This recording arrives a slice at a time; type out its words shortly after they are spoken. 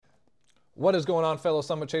What is going on, fellow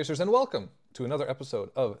Summit Chasers, and welcome to another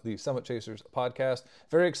episode of the Summit Chasers podcast.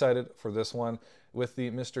 Very excited for this one with the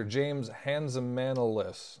Mr. James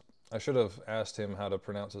Hanzimanolis. I should have asked him how to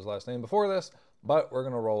pronounce his last name before this, but we're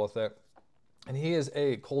going to roll with it. And he is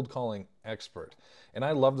a cold calling expert. And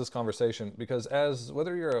I love this conversation because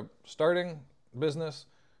whether you're a starting business,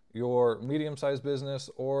 your medium-sized business,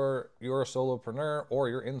 or you're a solopreneur, or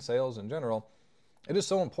you're in sales in general, it is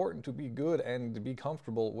so important to be good and to be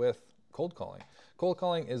comfortable with cold calling. Cold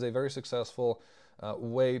calling is a very successful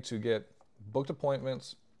way to get booked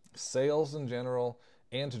appointments, sales in general,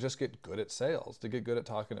 and to just get good at sales, to get good at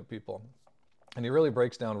talking to people. And he really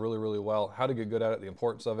breaks down really, really well how to get good at it, the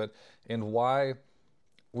importance of it, and why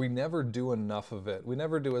we never do enough of it. We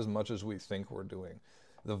never do as much as we think we're doing.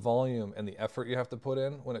 The volume and the effort you have to put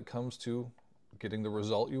in when it comes to getting the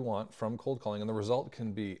result you want from cold calling, and the result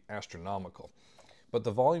can be astronomical. But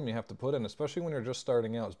the volume you have to put in, especially when you're just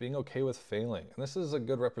starting out, is being okay with failing. And this is a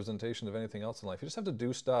good representation of anything else in life. You just have to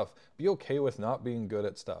do stuff. Be okay with not being good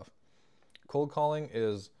at stuff. Cold calling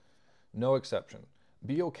is no exception.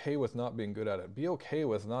 Be okay with not being good at it. Be okay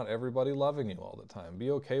with not everybody loving you all the time. Be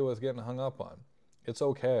okay with getting hung up on. It's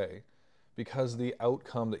okay, because the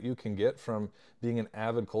outcome that you can get from being an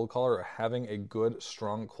avid cold caller or having a good,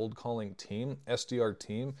 strong cold calling team, SDR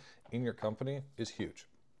team in your company, is huge.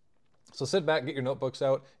 So sit back, get your notebooks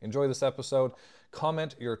out, enjoy this episode,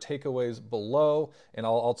 comment your takeaways below, and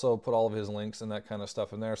I'll also put all of his links and that kind of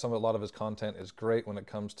stuff in there. A lot of his content is great when it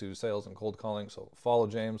comes to sales and cold calling, so follow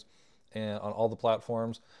James and on all the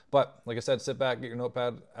platforms. But like I said, sit back, get your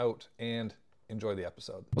notepad out, and enjoy the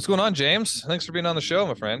episode. What's going on, James? Thanks for being on the show,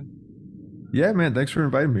 my friend. Yeah, man. Thanks for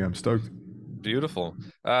inviting me. I'm stoked. Beautiful.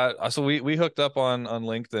 So we hooked up on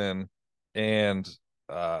LinkedIn, and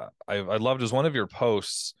I loved as one of your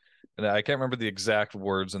posts, and I can't remember the exact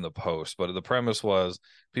words in the post, but the premise was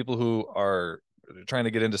people who are trying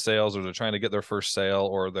to get into sales, or they're trying to get their first sale,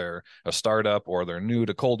 or they're a startup, or they're new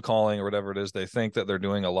to cold calling, or whatever it is. They think that they're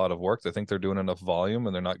doing a lot of work. They think they're doing enough volume,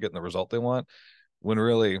 and they're not getting the result they want, when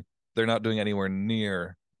really they're not doing anywhere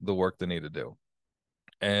near the work they need to do.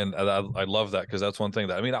 And I love that, because that's one thing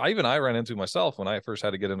that, I ran into myself when I first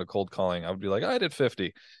had to get into cold calling. I would be like, I did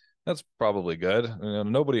 50. That's probably good.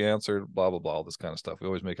 Nobody answered, blah, blah, blah, all this kind of stuff. We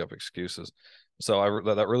always make up excuses. So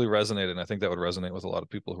that really resonated. And I think that would resonate with a lot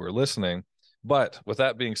of people who are listening. But with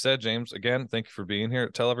that being said, James, again, thank you for being here.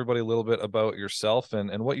 Tell everybody a little bit about yourself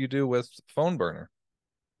and what you do with Phone Burner.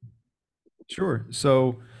 Sure.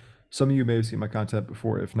 So some of you may have seen my content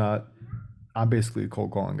before. If not, I'm basically a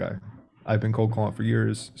cold calling guy. I've been cold calling for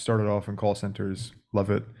years, started off in call centers,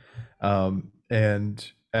 love it.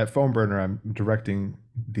 And at Phone Burner, I'm directing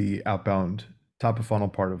the outbound top of funnel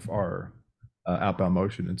part of our outbound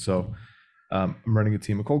motion. And so I'm running a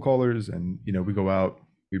team of cold callers, and we go out,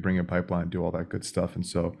 we bring in pipeline, do all that good stuff. And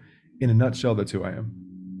so in a nutshell, that's who I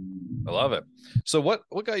am. I love it. So what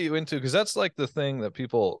got you into, because that's like the thing that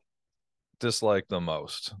people dislike the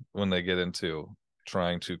most when they get into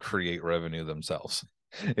trying to create revenue themselves,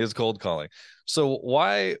 is cold calling. So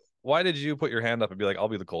why did you put your hand up and be like, I'll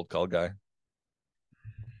be the cold call guy?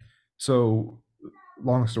 So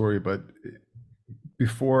long story, but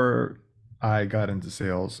before I got into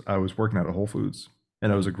sales, I was working at a Whole Foods,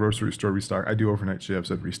 and I was a grocery store restock. I do overnight shifts.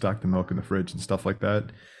 I'd restock the milk in the fridge and stuff like that.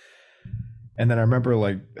 And then I remember,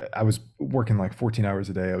 like, I was working like 14 hours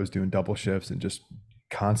a day. I was doing double shifts and just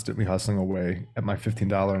constantly hustling away at my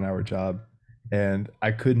 $15 an hour job. And I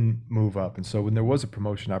couldn't move up. And so when there was a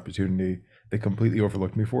promotion opportunity, they completely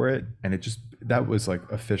overlooked me for it. And that was like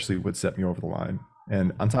officially what set me over the line.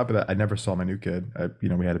 And on top of that, I never saw my new kid.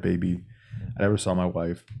 We had a baby. I never saw my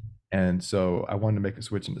wife. And so I wanted to make a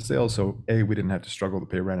switch into sales. So A, we didn't have to struggle to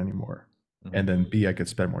pay rent anymore. And then B, I could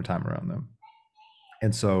spend more time around them.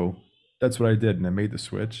 And so that's what I did. And I made the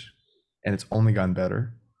switch, and it's only gotten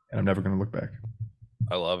better. And I'm never going to look back.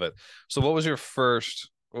 I love it. So what was your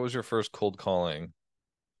first cold calling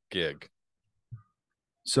gig?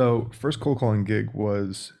 So first cold calling gig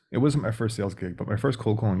it wasn't my first sales gig, but my first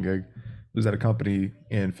cold calling gig was at a company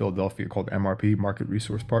in Philadelphia called MRP, Market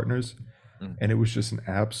Resource Partners. Mm. And it was just an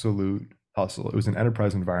absolute hustle. It was an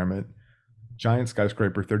enterprise environment, giant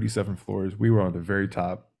skyscraper, 37 floors. We were on the very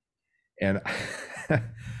top. And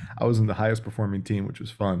I was in the highest performing team, which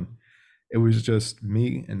was fun. It was just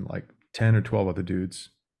me and like 10 or 12 other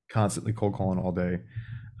dudes constantly cold calling all day.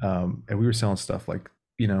 And we were selling stuff like,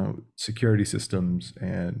 security systems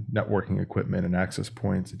and networking equipment and access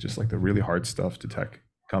points, and just like the really hard stuff to tech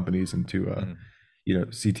companies and to,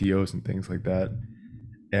 CTOs and things like that.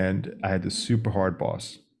 And I had this super hard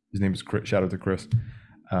boss. His name is Chris. Shout out to Chris.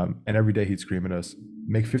 And every day he'd scream at us,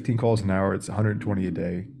 make 15 calls an hour. It's 120 a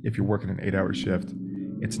day. If you're working an 8-hour shift,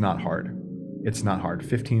 it's not hard. It's not hard.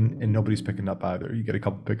 15, and nobody's picking up either. You get a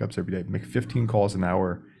couple pickups every day. Make 15 calls an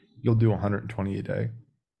hour. You'll do 120 a day.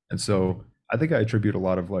 And so I think I attribute a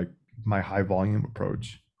lot of like my high volume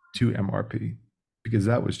approach to MRP because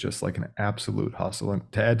that was just like an absolute hustle.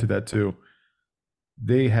 And to add to that too,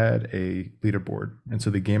 they had a leaderboard. And so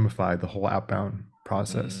they gamified the whole outbound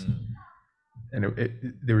process. Mm.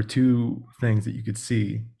 And there were two things that you could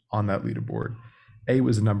see on that leaderboard. A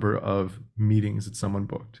was a number of meetings that someone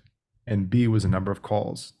booked, and B was a number of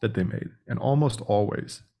calls that they made. And almost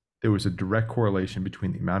always, there was a direct correlation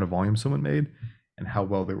between the amount of volume someone made and how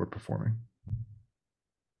well they were performing.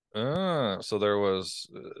 So there was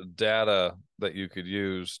data that you could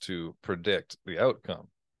use to predict the outcome.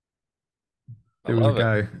 I There was a love it.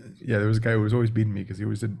 guy, yeah, there was a guy who was always beating me because he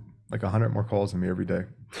always did like 100 more calls than me every day.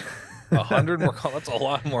 100 more calls. That's a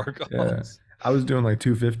lot more Yeah, calls. I was doing like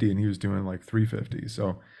 250 and he was doing like 350.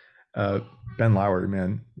 So Ben Lowry,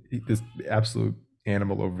 man, this absolute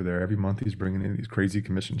animal over there. Every month he's bringing in these crazy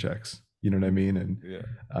commission checks. You know what I mean? And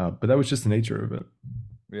Yeah. but that was just the nature of it.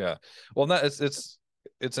 Yeah. Well, that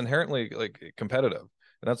it's inherently like competitive.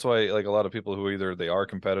 And that's why like a lot of people who either they are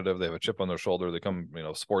competitive, they have a chip on their shoulder, they come,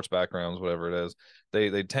 sports backgrounds, whatever it is,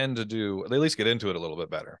 they tend to they at least get into it a little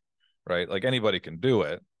bit better, right? Like anybody can do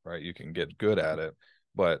it, right? You can get good at it,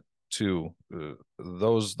 but to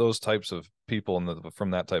those types of people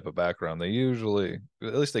from that type of background, they usually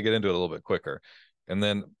at least they get into it a little bit quicker. And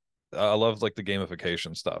then I love like the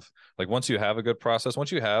gamification stuff. Like once you have a good process,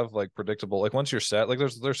 once you have like predictable, like once you're set, like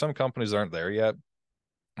there's some companies that aren't there yet,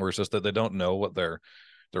 where it's just that they don't know what their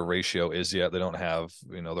ratio is yet. They don't have,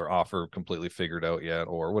 their offer completely figured out yet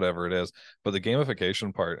or whatever it is. But the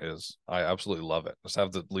gamification part is, I absolutely love it. Just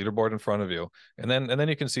have the leaderboard in front of you. And then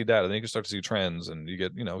you can see data, then you can start to see trends and you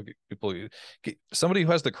get, people, somebody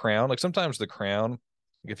who has the crown, like sometimes the crown,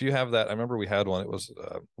 if you have that, I remember we had one, it was,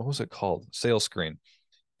 what was it called? Sales screen.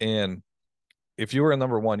 And if you were a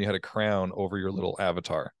number one, you had a crown over your little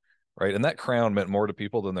avatar, right? And that crown meant more to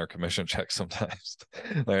people than their commission check sometimes,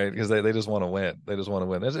 right? Because they just want to win. They just want to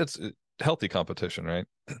win. It's healthy competition, right?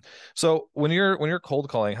 So when you're cold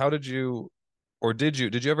calling, how did you, or did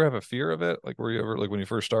you ever have a fear of it? Like were you ever like when you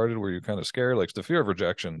first started, were you kind of scared? Like the fear of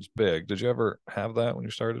rejection's big. Did you ever have that when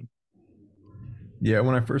you started? Yeah,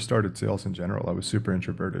 when I first started sales in general, I was super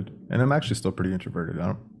introverted, and I'm actually still pretty introverted.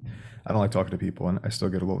 I don't like talking to people, and I still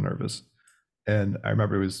get a little nervous. And I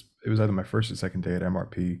remember it was either my first or second day at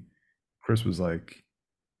MRP. Chris was like,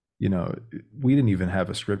 we didn't even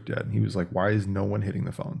have a script yet. And he was like, why is no one hitting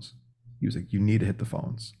the phones? He was like, you need to hit the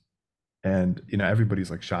phones. And,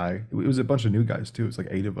 everybody's like shy. It was a bunch of new guys too. It was like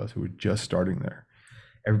 8 of us who were just starting there.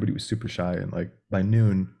 Everybody was super shy. And like by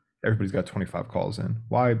noon, everybody's got 25 calls in.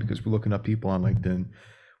 Why? Because we're looking up people on LinkedIn.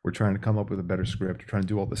 We're trying to come up with a better script. We're trying to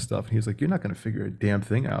do all this stuff. And he was like, you're not going to figure a damn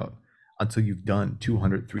thing out until you've done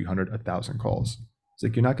 200, 300, 1,000 calls. It's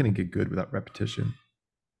like, you're not going to get good without repetition.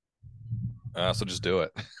 So just do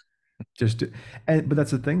it. Just do, but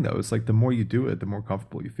that's the thing though. It's like the more you do it, the more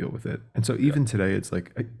comfortable you feel with it. And so Yeah. even today, it's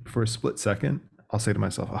like for a split second, I'll say to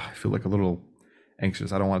myself, oh, I feel like a little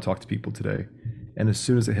anxious. I don't want to talk to people today. And as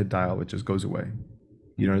soon as I hit dial, it just goes away.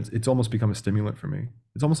 It's almost become a stimulant for me.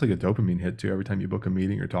 It's almost like a dopamine hit too every time you book a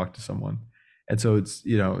meeting or talk to someone. And so it's,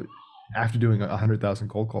 after doing 100,000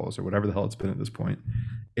 cold calls or whatever the hell it's been at this point,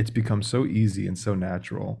 it's become so easy and so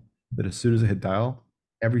natural that as soon as I hit dial,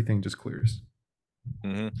 everything just clears.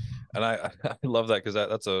 Mm-hmm. And I love that because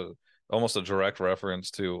that's almost a direct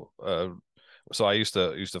reference to so I used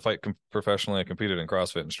to fight professionally. I competed in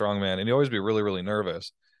CrossFit and strongman, and you always be really really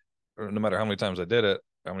nervous, no matter how many times I did it,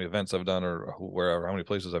 how many events I've done, or wherever, how many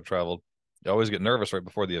places I've traveled. You always get nervous right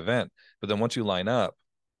before the event, but then once you line up,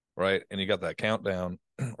 right, and you got that countdown,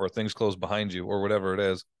 or things close behind you, or whatever it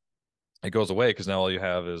is, it goes away because now all you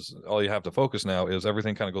have to focus now is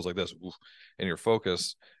everything kind of goes like this, and your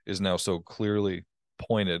focus is now so clearly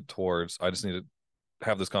pointed towards, I just need to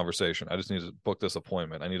have this conversation, I just need to book this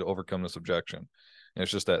appointment, I need to overcome this objection, and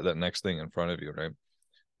it's just that next thing in front of you, right?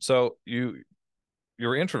 So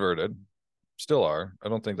you're introverted, still are. I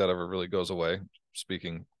don't think that ever really goes away,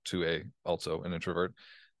 speaking to also an introvert.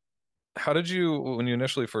 How did you, when you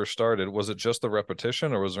initially first started, was it just the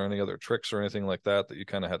repetition, or was there any other tricks or anything like that you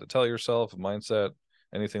kind of had to tell yourself, mindset,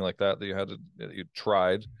 anything like that that you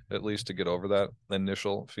tried at least to get over that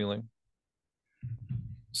initial feeling?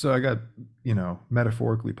 So I got,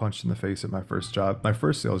 metaphorically punched in the face at my first job, my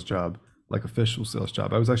first sales job, like official sales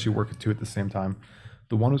job. I was actually working two at the same time.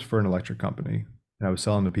 The one was for an electric company, and I was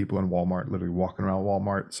selling to people in Walmart, literally walking around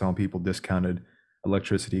Walmart, selling people discounted,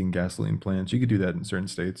 electricity and gasoline plants. You could do that in certain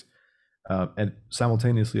states. And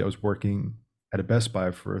simultaneously, I was working at a Best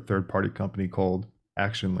Buy for a third party company called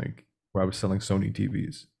Action Link, where I was selling Sony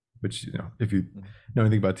TVs, which, if you know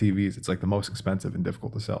anything about TVs, it's like the most expensive and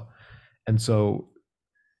difficult to sell. And so,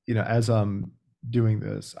 as I'm doing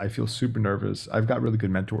this, I feel super nervous. I've got really good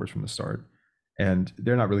mentors from the start, and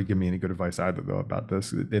they're not really giving me any good advice either, though, about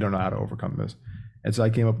this. They don't know how to overcome this. And so I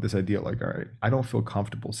came up with this idea like, all right, I don't feel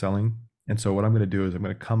comfortable selling. And so what I'm going to do is I'm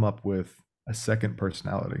going to come up with a second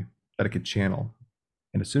personality that I could channel.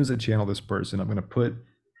 And as soon as I channel this person, I'm going to put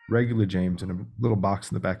regular James in a little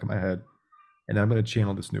box in the back of my head, and I'm going to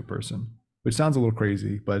channel this new person, which sounds a little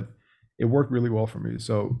crazy, but it worked really well for me.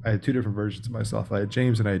 So I had two different versions of myself. I had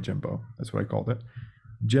James and I had Jimbo. That's what I called it.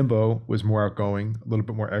 Jimbo was more outgoing, a little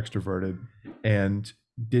bit more extroverted, and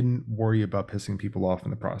didn't worry about pissing people off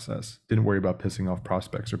in the process, didn't worry about pissing off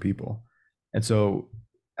prospects or people. And so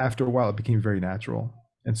after a while, it became very natural.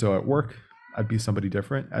 And so at work, I'd be somebody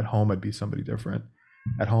different. At home, I'd be somebody different.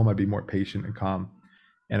 At home, I'd be more patient and calm.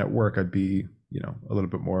 And at work, I'd be, a little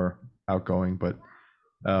bit more outgoing. But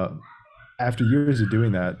uh, after years of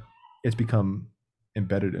doing that, it's become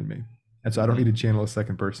embedded in me. And so I don't need to channel a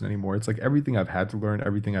second person anymore. It's like everything I've had to learn,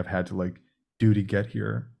 everything I've had to like do to get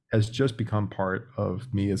here has just become part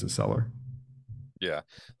of me as a seller. Yeah,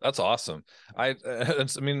 that's awesome. I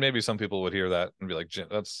mean, maybe some people would hear that and be like,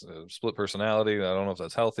 "That's a split personality. I don't know if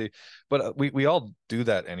that's healthy," but we all do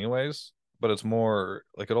that anyways. But it's more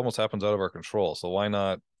like it almost happens out of our control. So why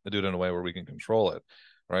not do it in a way where we can control it,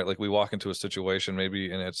 right? Like we walk into a situation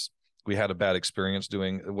maybe, and we had a bad experience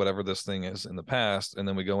doing whatever this thing is in the past, and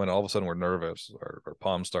then we go in, and all of a sudden we're nervous, our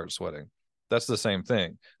palms start sweating. That's the same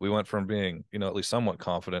thing. We went from being, at least somewhat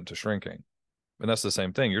confident to shrinking. And that's the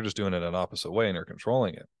same thing. You're just doing it an opposite way and you're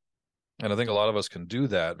controlling it. And I think a lot of us can do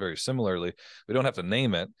that very similarly. We don't have to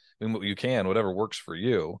name it. I mean, you can, whatever works for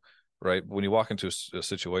you, right? When you walk into a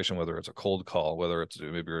situation, whether it's a cold call, whether it's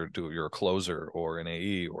maybe you're a closer or an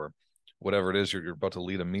AE or whatever it is, you're about to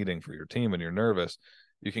lead a meeting for your team and you're nervous,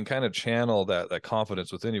 you can kind of channel that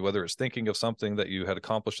confidence within you, whether it's thinking of something that you had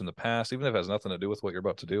accomplished in the past, even if it has nothing to do with what you're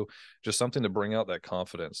about to do, just something to bring out that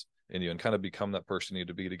confidence in you and kind of become that person you need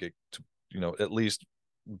to be to get to, at least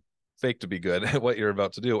fake to be good at what you're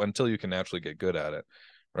about to do until you can naturally get good at it,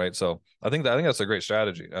 right? So I think that's a great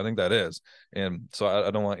strategy. I think that is. And so I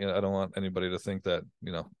don't want I don't want anybody to think that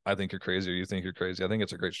I think you're crazy or you think you're crazy. I think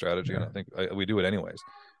it's a great strategy, and Yeah. I think we do it anyways,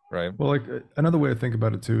 right? Well, like another way to think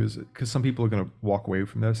about it too is because some people are going to walk away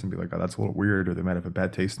from this and be like, oh, that's a little weird, or they might have a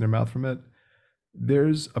bad taste in their mouth from it.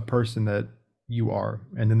 There's a person that you are,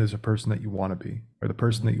 and then there's a person that you want to be, or the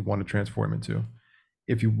person that you want to transform into.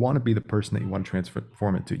 If you want to be the person that you want to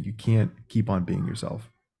transform into, you can't keep on being yourself.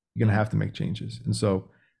 You're going to have to make changes. And so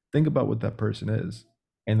think about what that person is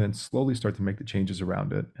and then slowly start to make the changes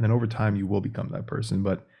around it. And then over time, you will become that person.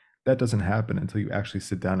 But that doesn't happen until you actually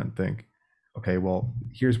sit down and think, okay, well,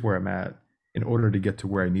 here's where I'm at. In order to get to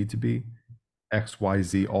where I need to be, X, Y,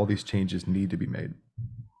 Z, all these changes need to be made.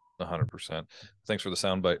 100%. Thanks for the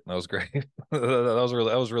soundbite. That was great.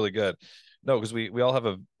 That was really good. No, because we all have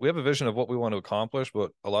a vision of what we want to accomplish, but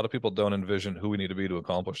a lot of people don't envision who we need to be to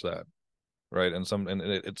accomplish that, right? And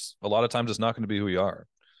it's a lot of times it's not going to be who you are,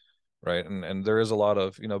 right? And there is a lot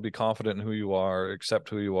of be confident in who you are, accept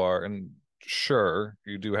who you are, and sure,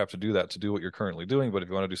 you do have to do that to do what you're currently doing. But if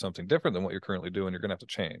you want to do something different than what you're currently doing, you're going to have to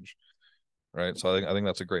change, right? So I think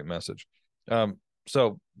that's a great message.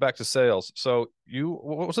 So back to sales. So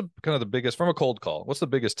what was the kind of the biggest from a cold call? What's the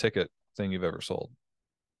biggest ticket thing you've ever sold?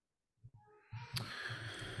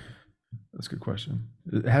 That's a good question.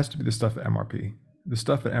 It has to be the stuff at MRP. The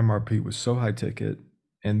stuff at MRP was so high ticket.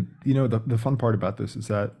 And the fun part about this is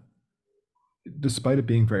that despite it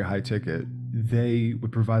being very high ticket, they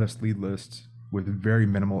would provide us lead lists with very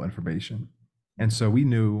minimal information. And so we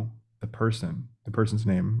knew the person's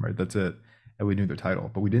name, right? That's it. And we knew their title,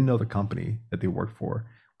 but we didn't know the company that they worked for.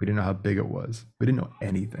 We didn't know how big it was. We didn't know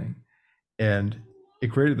anything. And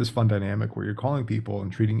it created this fun dynamic where you're calling people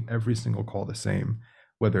and treating every single call the same,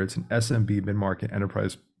 whether it's an SMB, mid-market,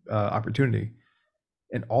 enterprise opportunity.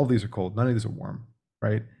 And all of these are cold. None of these are warm,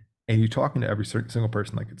 right? And you're talking to every single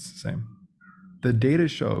person like it's the same. The data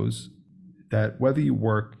shows that whether you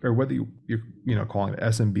work or whether you're calling it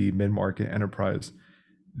SMB, mid-market, enterprise,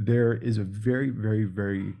 there is a very, very,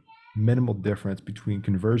 very minimal difference between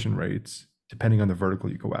conversion rates depending on the vertical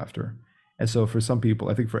you go after. And so for some people,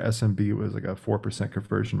 I think for SMB, it was like a 4%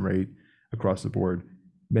 conversion rate across the board.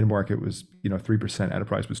 Mid-market was 3%,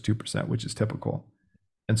 enterprise was 2%, which is typical.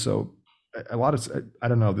 And so a lot of, I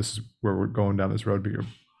don't know, this is where we're going down this road, but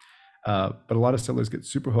But a lot of sellers get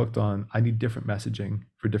super hooked on, I need different messaging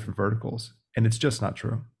for different verticals. And it's just not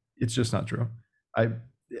true. It's just not true. I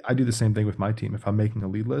I do the same thing with my team. If I'm making a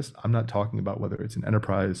lead list, I'm not talking about whether it's an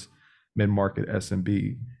enterprise, mid-market,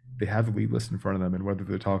 SMB. They have a lead list in front of them, and whether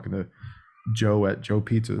they're talking to Joe at Joe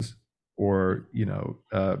Pizzas or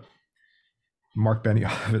Mark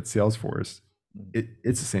Benioff at Salesforce,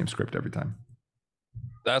 it's the same script every time.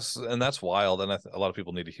 That's wild, and a lot of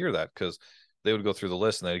people need to hear that because they would go through the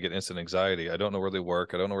list and they'd get instant anxiety. I don't know where they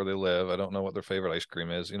work. I don't know where they live. I don't know what their favorite ice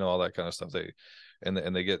cream is. All that kind of stuff. They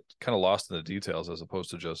get kind of lost in the details as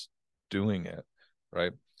opposed to just doing it,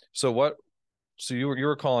 right? So what? So you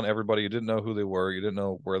were calling everybody. You didn't know who they were. You didn't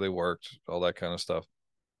know where they worked. All that kind of stuff.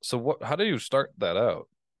 So what? How do you start that out?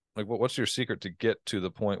 Like, what's your secret to get to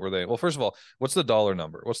the point where they? Well, first of all, what's the dollar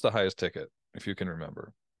number? What's the highest ticket, if you can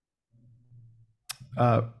remember?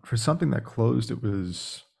 For something that closed, it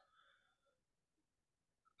was,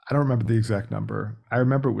 I don't remember the exact number. I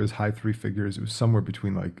remember it was high three figures. It was somewhere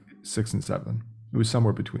between like 6 and 7. It was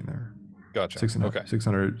somewhere between there. Gotcha. Six and Okay.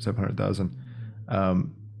 600, 700,000.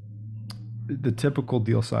 Um, the typical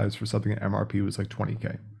deal size for something at MRP was like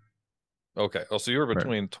 20K. Okay. Oh, so you were Right.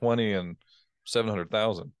 between 20 and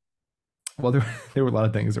 700,000. Well, there were a lot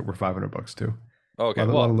of things that were $500 too. Okay. A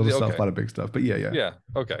lot Well, of little stuff, okay. a lot of big stuff. But yeah, yeah. Yeah.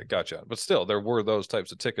 Okay. Gotcha. But still, there were those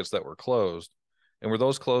types of tickets that were closed. And were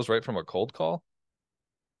those closed right from a cold call?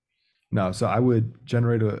 No, so I would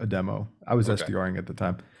generate a demo. I was Okay. SDRing at the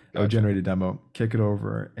time. I would Gotcha. generate a demo, kick it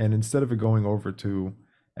over, and instead of it going over to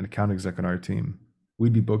an account exec on our team,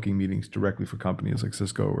 we'd be booking meetings directly for companies like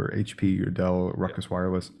Cisco or HP or Dell or Yeah. Ruckus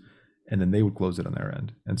Wireless, and then they would close it on their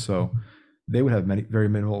end. And so they would have very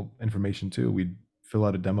minimal information too. We'd fill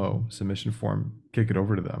out a demo submission form, kick it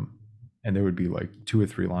over to them, and there would be like 2 or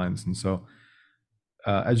 3 lines. And so,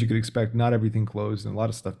 as you could expect, not everything closed, and a lot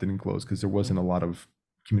of stuff didn't close because there wasn't a lot of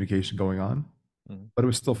communication going on, Mm-hmm. but it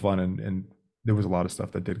was still fun, and there was a lot of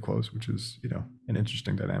stuff that did close, which is an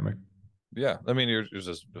interesting dynamic Yeah. I mean, it's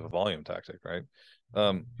just a volume tactic, right?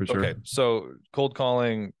 for sure. Okay. So cold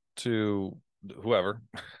calling to whoever,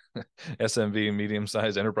 SMB, medium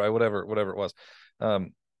sized enterprise, whatever it was.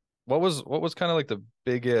 Um, what was kind of like the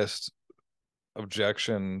biggest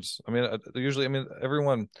objections? I mean, usually, I mean,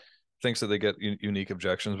 everyone thinks that they get unique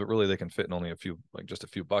objections, but really they can fit in only a few, like just a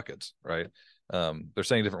few buckets, right? They're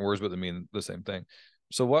saying different words, but they mean the same thing.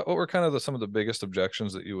 So what were kind of some of the biggest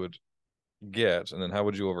objections that you would get, and then how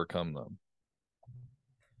would you overcome them?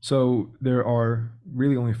 So there are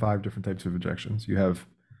really only 5 different types of objections. You have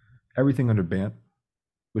everything under BANT,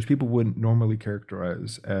 which people wouldn't normally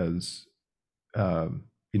characterize as an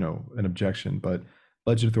objection, but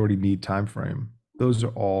budget authority, need, time frame, those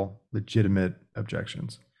are all legitimate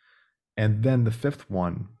objections. And then the fifth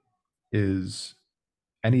one is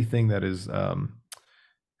anything that is how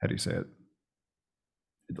do you say it,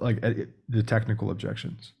 like the technical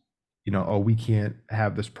objections. Oh, we can't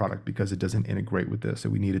have this product because it doesn't integrate with this,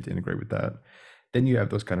 and we need it to integrate with that. Then you have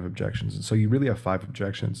those kind of objections, and so you really have 5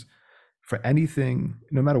 objections for anything.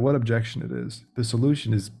 No matter what objection it is, the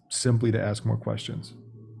solution is simply to ask more questions.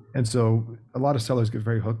 And so a lot of sellers get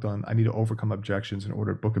very hooked on, I need to overcome objections in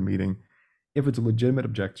order to book a meeting. If it's a legitimate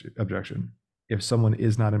objection, if someone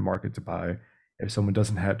is not in market to buy, if someone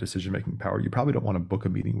doesn't have decision making power, you probably don't want to book a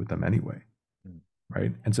meeting with them anyway,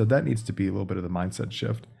 right? And so that needs to be a little bit of the mindset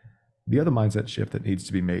shift. The other mindset shift that needs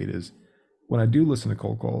to be made is, when I do listen to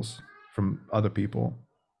cold calls from other people,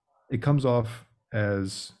 it comes off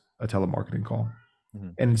as a telemarketing call. Mm-hmm.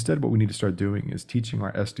 And instead, what we need to start doing is teaching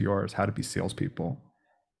our SDRs how to be salespeople.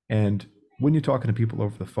 And when you're talking to people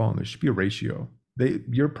over the phone, there should be a ratio.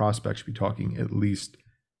 Your prospect should be talking at least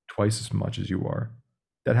twice as much as you are.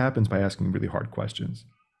 That happens by asking really hard questions.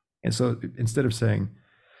 And so instead of saying,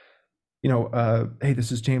 hey,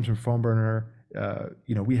 this is James from Phone Burner.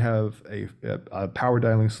 We have a power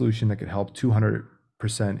dialing solution that can help 200%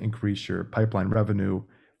 increase your pipeline revenue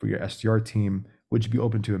for your SDR team. Would you be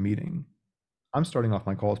open to a meeting? I'm starting off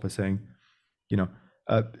my calls by saying, you know,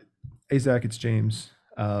 uh, hey, Zach, it's James.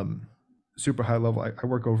 Super high level. I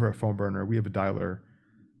work over at Phone Burner. We have a dialer.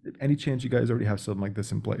 Any chance you guys already have something like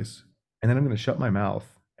this in place? And then I'm going to shut my mouth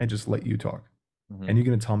and just let you talk. Mm-hmm. And you're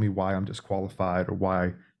going to tell me why I'm disqualified or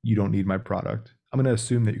why you don't need my product. I'm going to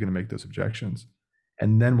assume that you're going to make those objections.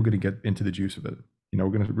 And then we're going to get into the juice of it. We're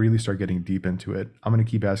going to really start getting deep into it. I'm going to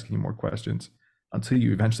keep asking you more questions until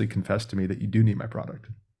you eventually confess to me that you do need my product.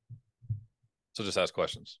 So just ask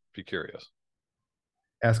questions. Be curious.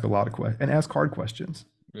 Ask a lot of questions and ask hard questions.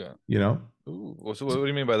 Yeah. You know? Ooh, so what do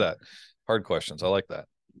you mean by that? Hard questions. I like that.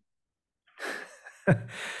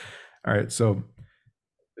 All right. So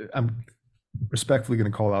I'm respectfully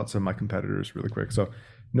going to call out some of my competitors really quick. So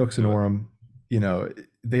Nooks and Do it. Orem,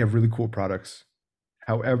 they have really cool products.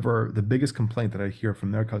 However, the biggest complaint that I hear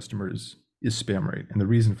from their customers is spam rate. And the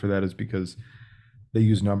reason for that is because they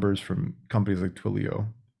use numbers from companies like Twilio,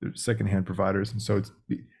 they're secondhand providers. And so it's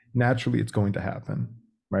naturally it's going to happen,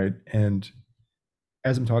 right? And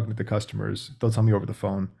as I'm talking to the customers, they'll tell me over the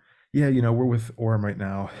phone, yeah, we're with Orem right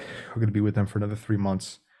now. We're going to be with them for another 3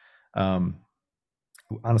 months. Um,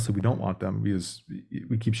 Honestly, we don't want them because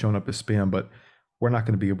we keep showing up as spam, but we're not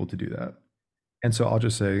going to be able to do that. And so I'll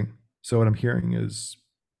just say, so what I'm hearing is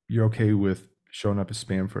you're okay with showing up as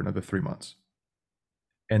spam for another 3 months.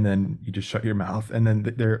 And then you just shut your mouth. And then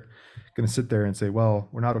they're going to sit there and say, well,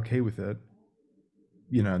 we're not okay with it.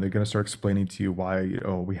 They're going to start explaining to you why,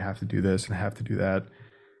 we have to do this and have to do that.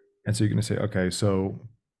 And so you're going to say, okay, so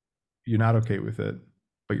you're not okay with it,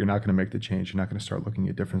 but you're not going to make the change. You're not going to start looking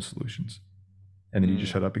at different solutions. And then you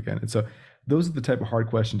just shut up again. And so those are the type of hard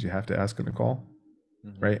questions you have to ask on a call,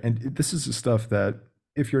 right? And this is the stuff that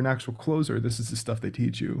if you're an actual closer, this is the stuff they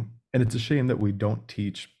teach you. And it's a shame that we don't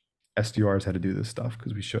teach SDRs how to do this stuff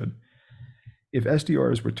because we should. If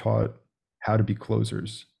SDRs were taught how to be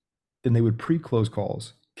closers, then they would pre-close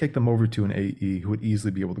calls, kick them over to an AE who would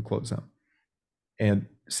easily be able to close them. And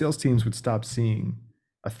sales teams would stop seeing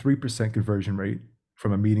a 3% conversion rate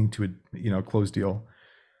from a meeting to a closed deal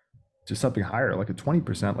to something higher, like a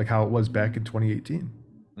 20%, like how it was back in 2018.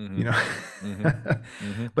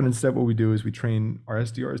 But instead what we do is we train our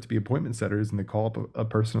SDRs to be appointment setters, and they call up a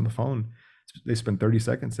person on the phone. They spend 30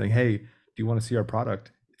 seconds saying, hey, do you want to see our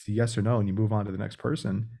product? It's a yes or no, and you move on to the next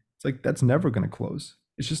person. It's like, that's never going to close.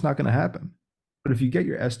 It's just not going to happen. But if you get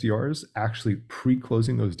your SDRs actually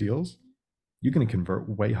pre-closing those deals, you're going to convert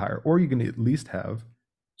way higher, or you're going to at least have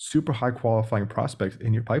super high qualifying prospects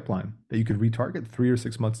in your pipeline that you could retarget 3 or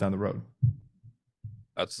 6 months down the road.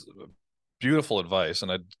 That's beautiful advice,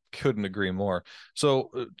 and I couldn't agree more. So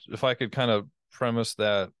if I could kind of premise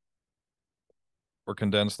that or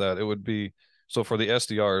condense that, it would be, so for the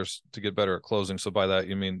SDRs to get better at closing, so by that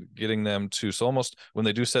you mean getting them to, so almost when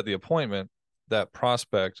they do set the appointment, that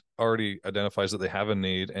prospect already identifies that they have a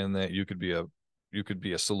need and that you could be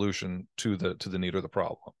a solution to the need or the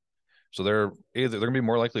problem. So they're going to be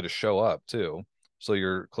more likely to show up too. So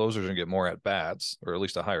your closers are going to get more at bats, or at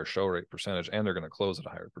least a higher show rate percentage, and they're going to close at a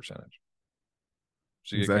higher percentage.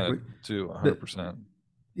 So you Exactly. get kind of to 100%.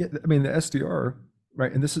 Yeah, I mean the SDR,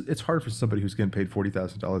 right? And it's hard for somebody who's getting paid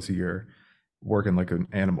 $40,000 a year, working like an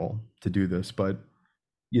animal, to do this. But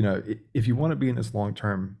if you want to be in this long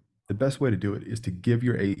term, the best way to do it is to give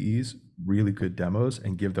your AEs really good demos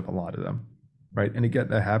and give them a lot of them, right? And again,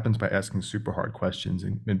 that happens by asking super hard questions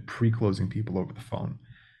and pre-closing people over the phone.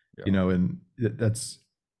 Yeah. And that's,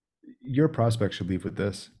 your prospect should leave with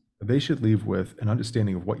this. They should leave with an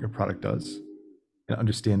understanding of what your product does, an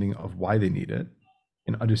understanding of why they need it,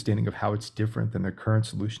 an understanding of how it's different than their current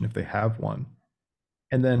solution if they have one.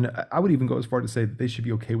 And then I would even go as far to say that they should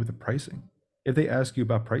be okay with the pricing. If they ask you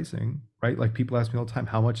about pricing, right? Like people ask me all the time,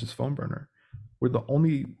 how much is Phone Burner? We're the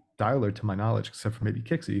only dialer, to my knowledge, except for maybe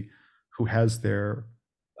Kixie, who has their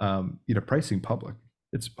pricing public.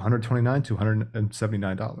 It's $129 to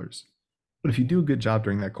 $179. But if you do a good job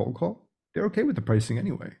during that cold call, they're okay with the pricing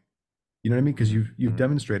anyway. You know what I mean? Because you've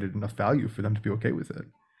demonstrated enough value for them to be okay with it.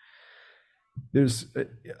 There's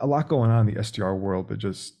a lot going on in the SDR world that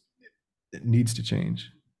just, it needs to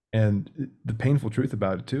change. And the painful truth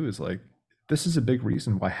about it too is, like, this is a big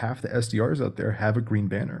reason why half the SDRs out there have a green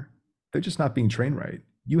banner. They're just not being trained right.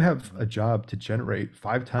 You have a job to generate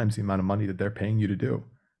 5 times the amount of money that they're paying you to do.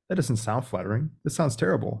 That doesn't sound flattering. That sounds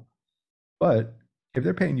terrible. But if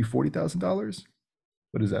they're paying you $40,000,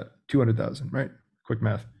 what is that? 200,000, right? Quick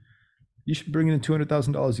math. You should bring in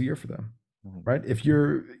 $200,000 a year for them, right? If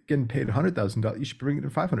you're getting paid $100,000, you should bring in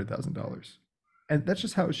 $500,000. And that's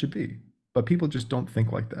just how it should be. But people just don't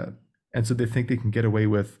think like that. And so they think they can get away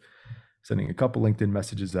with sending a couple LinkedIn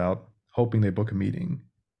messages out, hoping they book a meeting.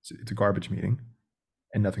 It's a garbage meeting,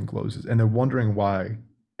 and nothing closes. And they're wondering why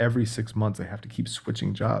every 6 months they have to keep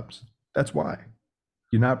switching jobs. That's why.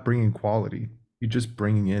 You're not bringing quality. You're just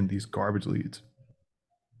bringing in these garbage leads.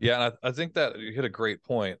 Yeah, and I think that you hit a great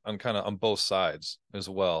point on kind of on both sides as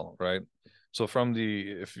well, right? So from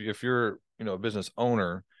if you're a business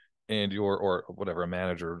owner and you're, or whatever, a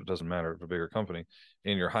manager, it doesn't matter, a bigger company,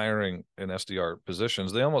 and you're hiring in SDR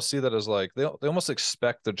positions, they almost see that as like they almost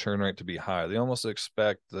expect the churn rate to be high. They almost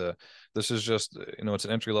expect this is just it's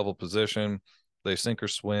an entry level position. They sink or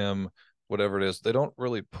swim, whatever it is. They don't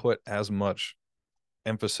really put as much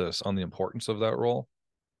emphasis on the importance of that role.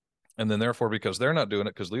 And then therefore, because they're not doing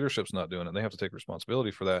it, because leadership's not doing it, they have to take responsibility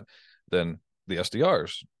for that. Then the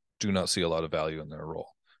SDRs do not see a lot of value in their role.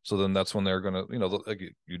 So then that's when they're going to, like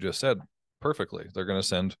you just said perfectly, they're going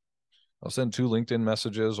to I'll send 2 LinkedIn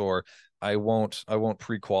messages, or I won't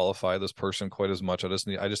pre-qualify this person quite as much. I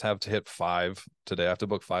just have to hit 5 today. I have to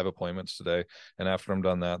book 5 appointments today. And after I'm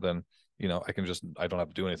done that, then, I don't have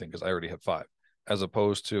to do anything because I already hit 5, as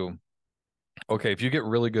opposed to, okay, if you get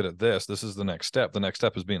really good at this, this is the next step. The next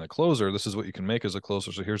step is being a closer. This is what you can make as a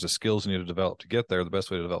closer. So here's the skills you need to develop to get there. The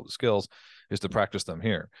best way to develop the skills is to practice them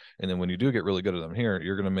here. And then when you do get really good at them here,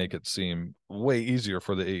 you're going to make it seem way easier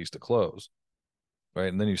for the A's to close. Right.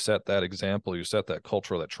 And then you set that example, you set that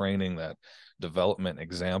culture, that training, that development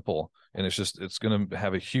example. And it's going to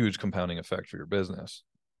have a huge compounding effect for your business,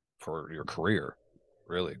 for your career,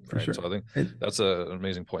 really. For right. sure. So I think that's an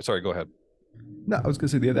amazing point. Sorry, go ahead. No, I was going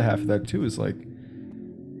to say the other half of that too is like,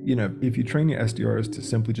 if you train your SDRs to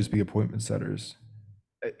simply just be appointment setters,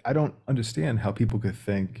 I don't understand how people could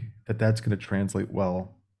think that that's going to translate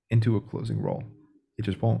well into a closing role. It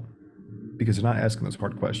just won't, because they're not asking those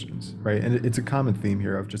hard questions, right? And it's a common theme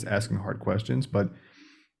here of just asking hard questions, but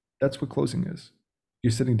that's what closing is.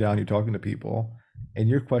 You're sitting down, you're talking to people, and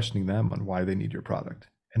you're questioning them on why they need your product.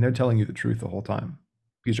 And they're telling you the truth the whole time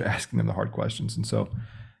because you're asking them the hard questions. And so,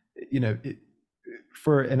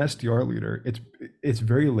 for an SDR leader, it's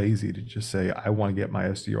very lazy to just say, I want to get my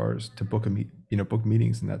SDRs to book book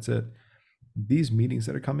meetings, and that's it. These meetings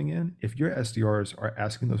that are coming in, if your SDRs are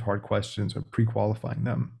asking those hard questions or pre-qualifying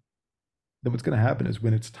them, then what's going to happen is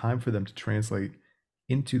when it's time for them to translate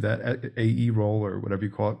into that AE role, or whatever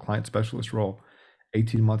you call it, client specialist role,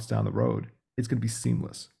 18 months down the road, it's going to be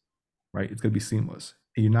seamless, right? It's going to be seamless.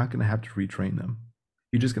 And you're not going to have to retrain them.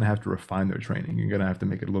 You're just going to have to refine their training. You're going to have to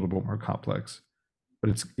make it a little bit more complex.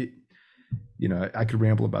 But I could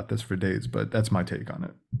ramble about this for days, but that's my take on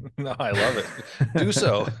it. No, I love it. Do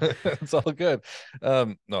so. It's all good.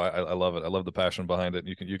 No, I love it. I love the passion behind it.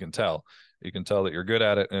 You can tell that you're good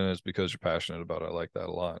at it, and it's because you're passionate about it. I like that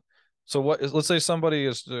a lot. So let's say somebody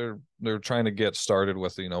is, they're trying to get started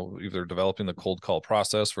with, either developing the cold call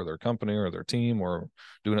process for their company or their team, or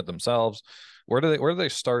doing it themselves. Where do they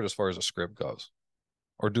start as far as a script goes?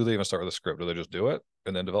 Or do they even start with a script? Do they just do it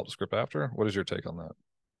and then develop the script after? What is your take on that?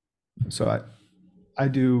 So I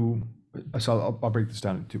do. So I'll break this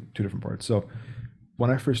down into two different parts. So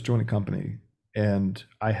when I first join a company and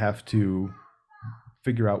I have to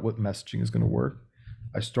figure out what messaging is going to work,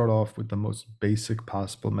 I start off with the most basic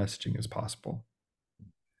possible messaging as possible.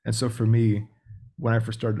 And so for me, when I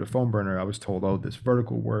first started a phone burner, I was told, oh, this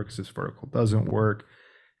vertical works, this vertical doesn't work,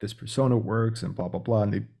 this persona works, and blah, blah, blah.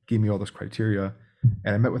 And they gave me all this criteria.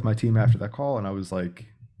 And I met with my team after that call, and I was like,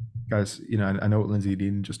 guys, I know what Lindsay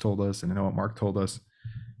Dean just told us, and I know what Mark told us.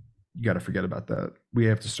 You got to forget about that. We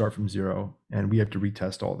have to start from zero, and we have to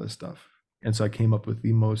retest all this stuff. And so I came up with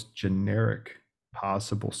the most generic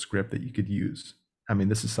possible script that you could use. I mean,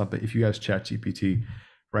 this is something, if you guys chat GPT,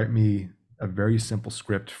 write me a very simple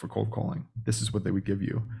script for cold calling. This is what they would give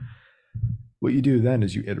you. What you do then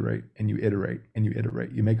is you iterate and you iterate and you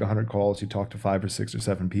iterate. You make 100 calls, you talk to 5 or 6 or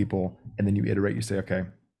 7 people, and then you iterate. You say, okay,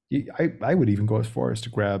 I would even go as far as to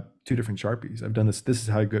grab 2 different Sharpies. I've done this. This is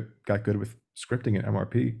how I got good with scripting at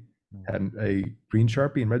MRP. Had a green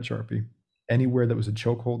Sharpie and red Sharpie. Anywhere that was a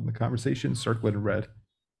chokehold in the conversation, circle it in red.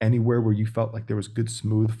 Anywhere where you felt like there was good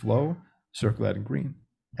smooth flow, circle that in green.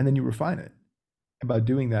 And then you refine it. And by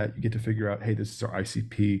doing that, you get to figure out, hey, this is our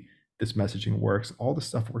ICP. This messaging works. All this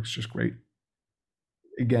stuff works just great.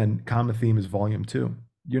 Again, common theme is volume 2.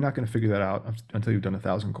 You're not going to figure that out until you've done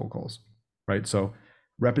 1,000 cold calls, right? So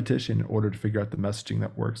repetition in order to figure out the messaging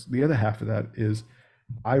that works. The other half of that is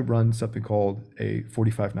I run something called a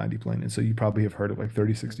 45-90 plan. And so you probably have heard of like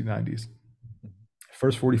 30, 60, 90s.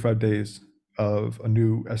 First 45 days of a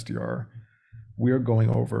new SDR, we are going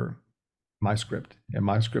over my script and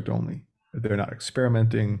my script only. They're not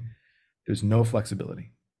experimenting. There's no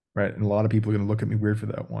flexibility, right? And a lot of people are going to look at me weird for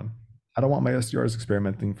that one. I don't want my SDRs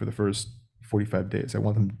experimenting for the first 45 days. I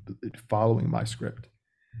want them following my script.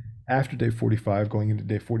 After day 45, going into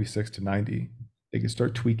day 46 to 90, they can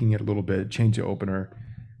start tweaking it a little bit, change the opener,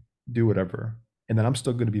 do whatever. And then I'm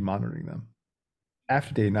still going to be monitoring them.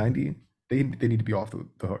 After day 90, they need to be off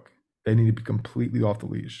the hook. They need to be completely off the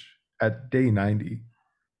leash. At day 90,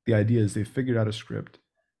 the idea is they've figured out a script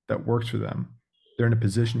that works for them. They're in a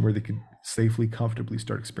position where they can safely, comfortably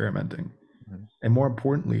start experimenting. And more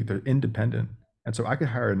importantly, they're independent. And so I could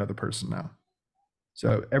hire another person now.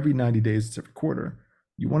 So every 90 days, it's every quarter,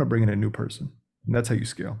 you want to bring in a new person. And that's how you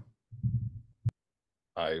scale.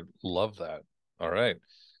 I love that. All right.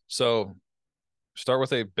 So start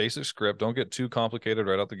with a basic script. Don't get too complicated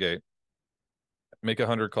right out the gate. Make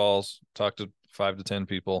 100 calls, talk to 5 to 10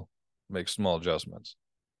 people, make small adjustments.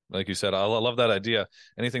 Like you said, I love that idea.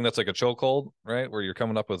 Anything that's like a chokehold, right? Where you're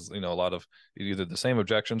coming up with, a lot of either the same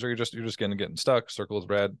objections or you're just getting stuck. Circle is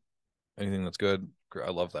red. Anything that's good.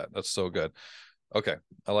 I love that. That's so good. Okay.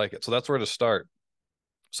 I like it. So that's where to start.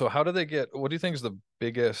 So what do you think is the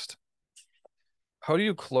biggest, how do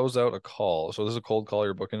you close out a call? So this is a cold call.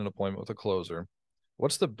 You're booking an appointment with a closer.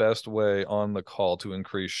 What's the best way on the call to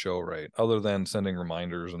increase show rate other than sending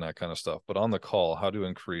reminders and that kind of stuff? But on the call, how to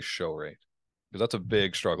increase show rate? Because that's a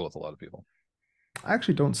big struggle with a lot of people. I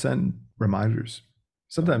actually don't send reminders.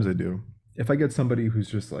 Sometimes I do. If I get somebody who's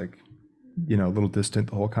just like, a little distant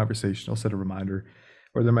the whole conversation, I'll set a reminder,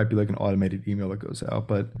 or there might be like an automated email that goes out.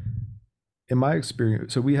 But in my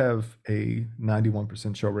experience, so we have a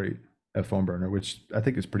 91% show rate at Phone Burner, which I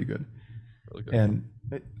think is pretty good. Really good. And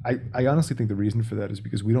I honestly think the reason for that is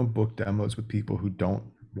because we don't book demos with people who don't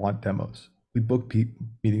want demos. We book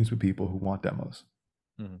meetings with people who want demos,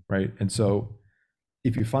 right? And so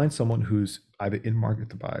if you find someone who's either in market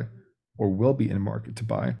to buy or will be in market to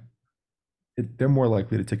buy, they're more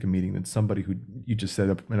likely to take a meeting than somebody who you just set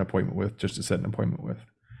up an appointment with just to set an appointment with.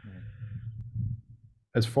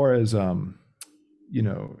 As far as you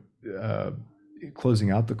know,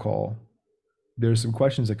 closing out the call, there's some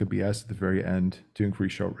questions that could be asked at the very end to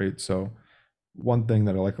increase show rate. So one thing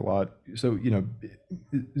that I like a lot, so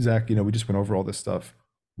Zach, we just went over all this stuff.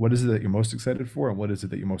 What is it that you're most excited for, and what is it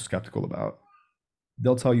that you're most skeptical about?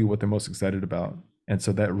 They'll tell you what they're most excited about, and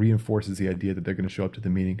so that reinforces the idea that they're going to show up to the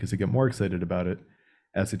meeting because they get more excited about it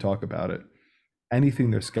as they talk about it. Anything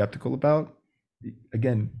they're skeptical about,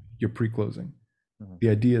 again, you're pre-closing. The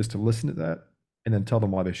idea is to listen to that and then tell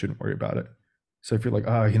them why they shouldn't worry about it. So if you're like,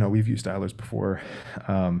 we've used dialers before,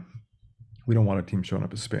 we don't want our team showing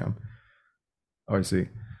up as spam. Oh, I see.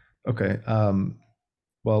 Okay.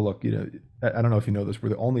 Well, look, I don't know if you know this, we're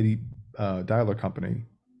the only dialer company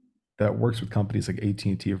that works with companies like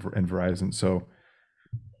AT&T and Verizon. So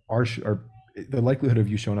the likelihood of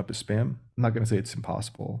you showing up as spam, I'm not going to say it's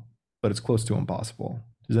impossible, but it's close to impossible.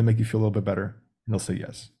 Does that make you feel a little bit better? And they'll say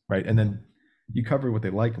yes, right? And then you cover what they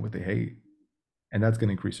like and what they hate, and that's going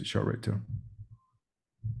to increase the show rate too.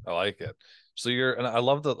 I like it. So and I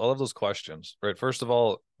love those questions, right? First of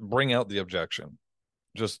all, bring out the objection.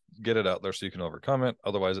 Just get it out there so you can overcome it.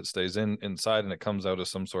 Otherwise it stays inside and it comes out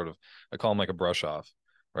as some sort of, I call them like a brush off,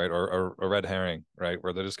 right? Or a red herring, right?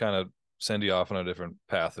 Where they just kind of send you off on a different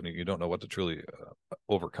path and you don't know what to truly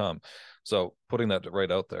overcome. So putting that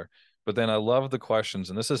right out there. But then I love the questions,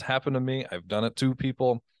 and this has happened to me. I've done it to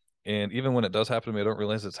people. And even when it does happen to me, I don't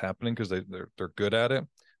realize it's happening because they're good at it,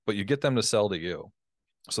 but you get them to sell to you.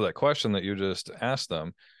 So that question that you just asked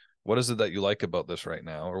them, what is it that you like about this right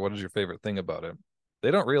now? Or what is your favorite thing about it?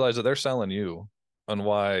 They don't realize that they're selling you on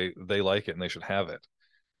why they like it and they should have it,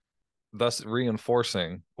 thus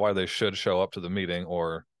reinforcing why they should show up to the meeting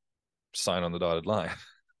or sign on the dotted line.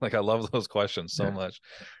 Like, I love those questions so much.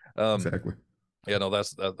 Exactly. Yeah, no,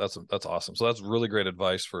 that's awesome. So that's really great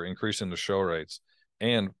advice for increasing the show rates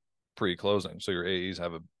and pre-closing. So your AEs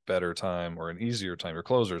have a better time or an easier time. Your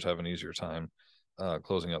closers have an easier time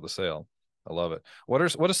closing out the sale. I love it. What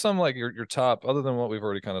are some like your top, other than what we've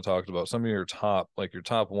already kind of talked about, some of your top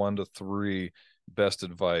 1 to 3 best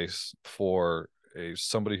advice for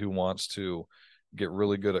somebody who wants to get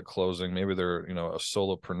really good at closing? Maybe they're, a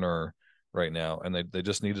solopreneur right now and they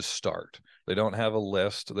just need to start. They don't have a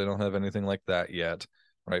list. They don't have anything like that yet,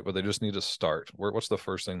 right? But they just need to start. What's the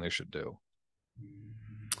first thing they should do?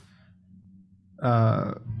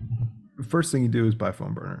 First thing you do is buy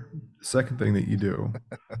Phone Burner. The second thing that you do,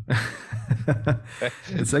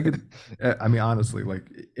 the second, I mean, honestly, like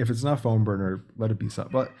if it's not Phone Burner, let it be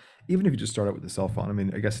something. But even if you just start out with a cell phone, I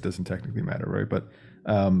mean, I guess it doesn't technically matter, right? But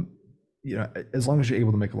as long as you're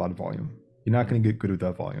able to make a lot of volume, you're not going to get good with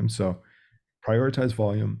that volume. So prioritize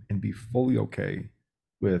volume and be fully okay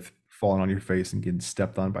with falling on your face and getting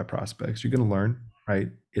stepped on by prospects. You're going to learn, right?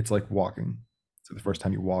 It's like walking. So the first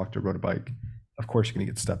time you walked or rode a bike, of course you're going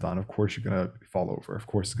to get stepped on. Of course you're going to fall over. Of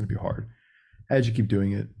course it's going to be hard. As you keep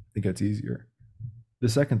doing it, it gets easier. The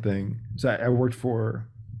second thing, so I worked for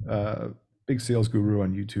a big sales guru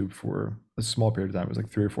on YouTube for a small period of time. It was like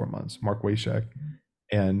 3 or 4 months, Mark Wayshak.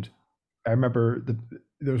 And I remember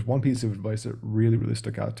there was one piece of advice that really, really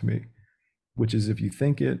stuck out to me, which is if you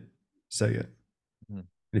think it, say it. And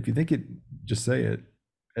if you think it, just say it,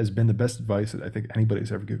 has been the best advice that I think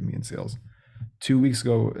anybody's ever given me in sales. 2 weeks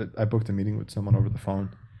ago, I booked a meeting with someone over the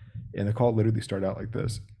phone, and the call literally started out like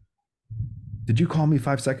this. Did you call me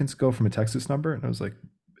 5 seconds ago from a Texas number? And I was like,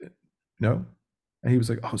 no. And he was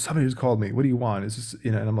like, oh, somebody just called me. What do you want? Is this,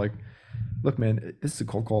 and I'm like, look, man, this is a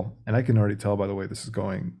cold call. And I can already tell by the way this is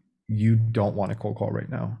going, you don't want a cold call right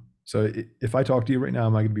now. So if I talk to you right now,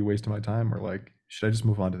 am I going to be wasting my time, or like, should I just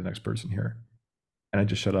move on to the next person here? And I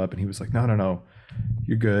just shut up. And he was like, no, no, no,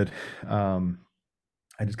 you're good. Um,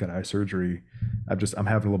 I just got eye surgery. I'm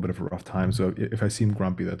having a little bit of a rough time. So if I seem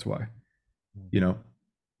grumpy, that's why, you know,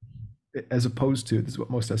 as opposed to, this is what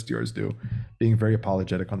most SDRs do, being very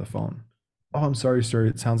apologetic on the phone. Oh, I'm sorry, sir.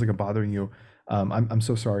 It sounds like I'm bothering you. I'm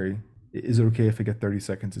so sorry. Is it okay if I get 30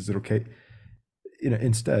 seconds? Is it okay?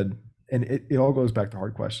 Instead, and it all goes back to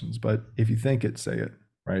hard questions, but if you think it, say it,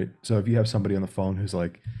 right? So if you have somebody on the phone who's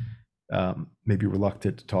like, maybe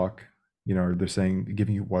reluctant to talk, or they're saying,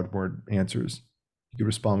 giving you one word answers, you could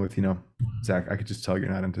respond with, Zach, I could just tell you're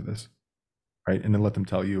not into this, right? And then let them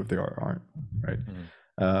tell you if they are or aren't, right?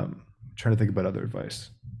 Trying to think about other advice.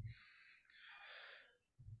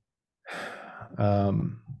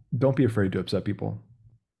 Don't be afraid to upset people.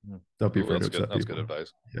 Don't be afraid to upset people. That's good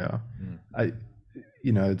advice. Yeah.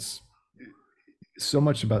 It's so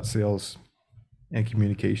much about sales and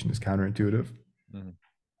communication is counterintuitive.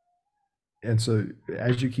 And so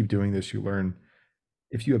as you keep doing this, you learn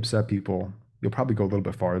if you upset people, you'll probably go a little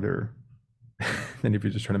bit farther than if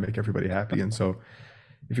you're just trying to make everybody happy. And so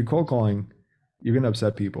if you're cold calling, you're going to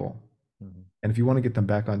upset people. And if you want to get them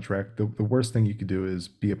back on track, the worst thing you could do is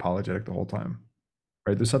be apologetic the whole time,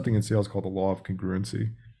 right? There's something in sales called the law of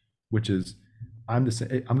congruency, which is I'm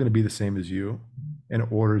going to be the same as you in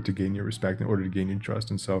order to gain your respect, in order to gain your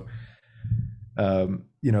trust. And so,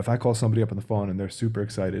 if I call somebody up on the phone and they're super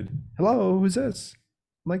excited, hello, who's this?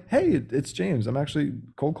 I'm like, hey, it's James. I'm actually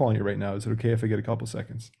cold calling you right now. Is it okay if I get a couple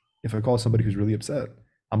seconds? If I call somebody who's really upset,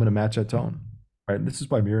 I'm going to match that tone, right? And this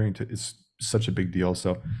is why mirroring is such a big deal.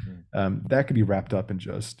 So that could be wrapped up in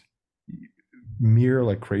just mirror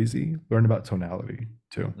like crazy, learn about tonality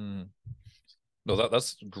too. No,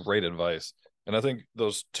 that's great advice. And I think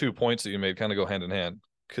those 2 points that you made kind of go hand in hand,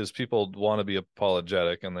 because people want to be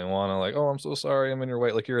apologetic and they want to like, oh, I'm so sorry, I'm in your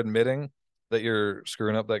way. Like you're admitting that you're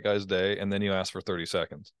screwing up that guy's day, and then you ask for 30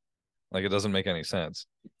 seconds. Like it doesn't make any sense,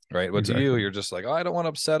 right? But exactly. To you're just like, oh, I don't want to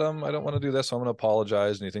upset him. I don't want to do this. So I'm going to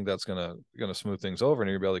apologize. And you think that's going to smooth things over and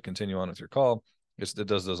you'll be able to continue on with your call. It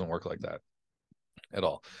doesn't work like that at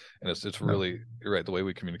all. And it's really, you're right. The way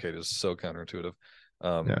we communicate is so counterintuitive.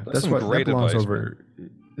 That's some great advice. Over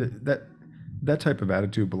that type of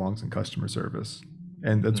attitude belongs in customer service.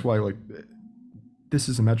 And that's why, like, this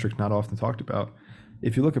is a metric not often talked about.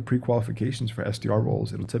 If you look at pre-qualifications for SDR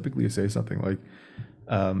roles, it'll typically say something like,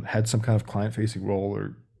 had some kind of client-facing role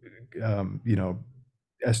or,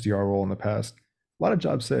 SDR role in the past. A lot of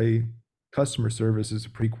jobs say customer service is a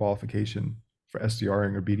pre-qualification for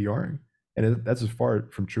SDRing or BDRing. And that's as far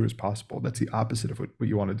from true as possible. That's the opposite of what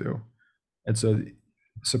you want to do. And so,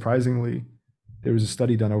 surprisingly, there was a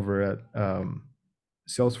study done over at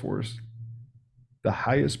Salesforce. The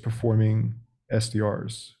highest performing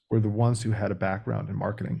SDRs were the ones who had a background in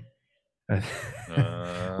marketing,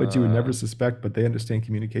 which you would never suspect, but they understand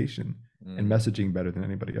communication and messaging better than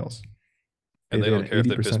anybody else. And they don't care if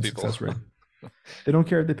they piss people off. They don't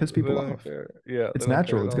care if they piss people off. Yeah, it's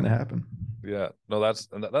natural. It's going to happen. Yeah, no, that's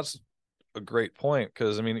a great point,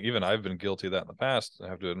 because I mean, even I've been guilty of that in the past. I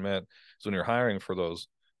have to admit, so when you're hiring for those,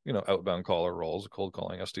 outbound caller roles, cold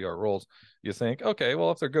calling SDR roles, you think, okay,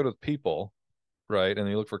 well, if they're good with people, right, and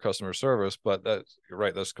you look for customer service, but you're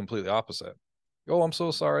right, that's completely opposite. Oh, I'm so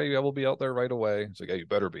sorry, I will be out there right away. It's like, yeah, you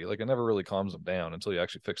better be. Like, it never really calms them down until you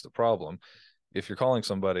actually fix the problem. If you're calling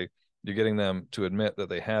somebody, you're getting them to admit that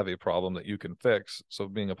they have a problem that you can fix. So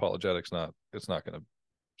being apologetic it's not going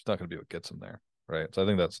to be what gets them there, right? So I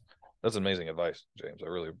think that's amazing advice, James. I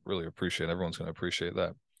really, really appreciate it. Everyone's going to appreciate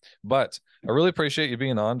that. But I really appreciate you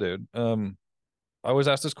being on, dude. I always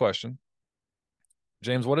ask this question.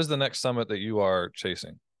 James, what is the next summit that you are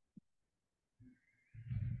chasing?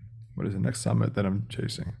 What is the next summit that I'm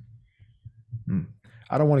chasing?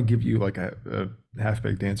 I don't want to give you like a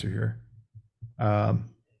half-baked answer here.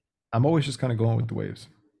 I'm always just kind of going with the waves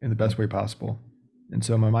in the best way possible. And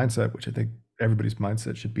so my mindset, which I think everybody's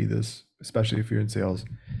mindset should be this, especially if you're in sales,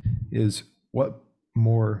 is what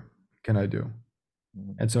more can I do?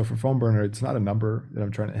 And so for Phone Burner, it's not a number that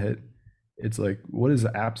I'm trying to hit. It's like, what is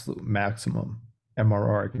the absolute maximum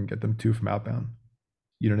MRR I can get them to from outbound?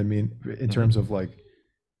 You know what I mean? In terms of like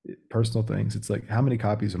personal things, it's like, how many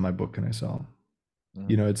copies of my book can I sell?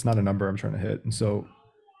 It's not a number I'm trying to hit. And so,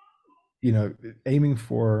 aiming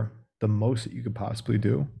for the most that you could possibly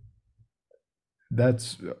do,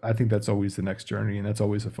 I think that's always the next journey, and that's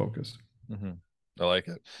always a focus. I like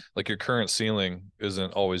it. Like, your current ceiling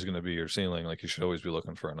isn't always going to be your ceiling. Like, you should always be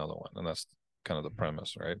looking for another one. And that's kind of the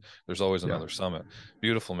premise, right? There's always another summit.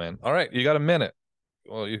 Beautiful, man. All right. You got a minute.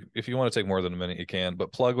 well, if you want to take more than a minute, you can,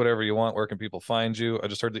 but plug whatever you want. Where can people find you? I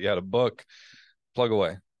just heard that you had a book. Plug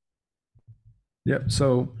away. Yep.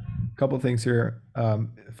 So, a couple of things here.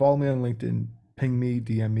 Follow me on LinkedIn. Ping me,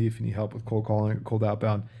 DM me if you need help with cold calling, cold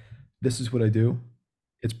outbound. This is what I do.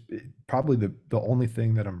 It's probably the only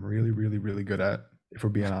thing that I'm really, really, really good at. If we're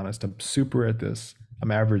being honest, I'm super at this.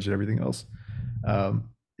 I'm average at everything else.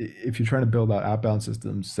 If you're trying to build out outbound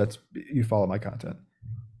systems, that's you follow my content.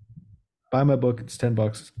 Buy my book. It's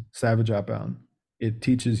 $10. Savage Outbound. It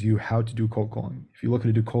teaches you how to do cold calling. If you're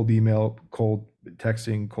looking to do cold email, cold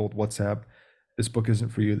texting, cold WhatsApp, this book isn't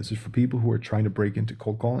for you. This is for people who are trying to break into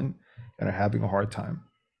cold calling and are having a hard time.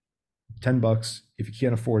 $10. If you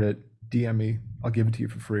can't afford it, DM me. I'll give it to you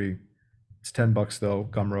for free. It's $10 though,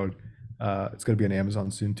 Gumroad. It's going to be on Amazon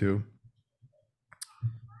soon too.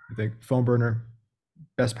 I think phone burner,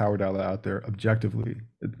 best power dial out there objectively,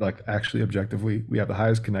 like actually objectively. We have the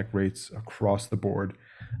highest connect rates across the board.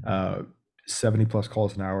 70 plus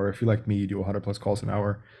calls an hour. If you like me, you do 100 plus calls an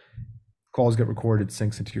hour. Calls get recorded,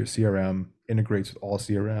 syncs into your CRM, integrates with all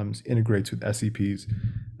CRMs, integrates with SEPs.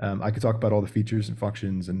 I could talk about all the features and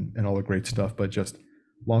functions and all the great stuff, but just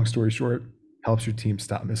long story short, helps your team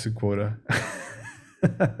stop missing quota.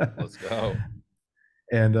 Let's go.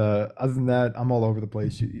 And other than that, I'm all over the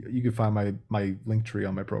place. You can find my link tree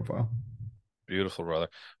on my profile. Beautiful, brother.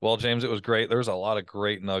 Well, James, it was great. There's a lot of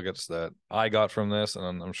great nuggets that I got from this,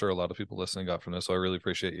 and I'm sure a lot of people listening got from this. So I really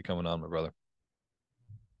appreciate you coming on, my brother.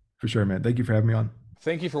 For sure, man. Thank you for having me on.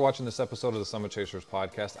 Thank you for watching this episode of the Summit Chasers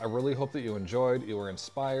podcast. I really hope that you enjoyed, you were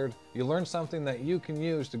inspired, you learned something that you can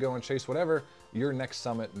use to go and chase whatever your next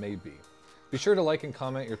summit may be. Be sure to like and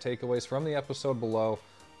comment your takeaways from the episode below.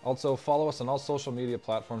 Also, follow us on all social media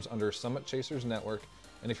platforms under Summit Chasers Network.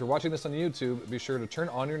 And if you're watching this on YouTube, be sure to turn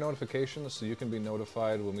on your notifications so you can be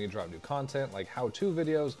notified when we drop new content like how-to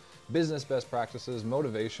videos, business best practices,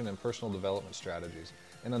 motivation, and personal development strategies.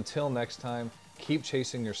 And until next time, keep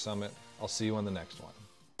chasing your summit. I'll see you on the next one.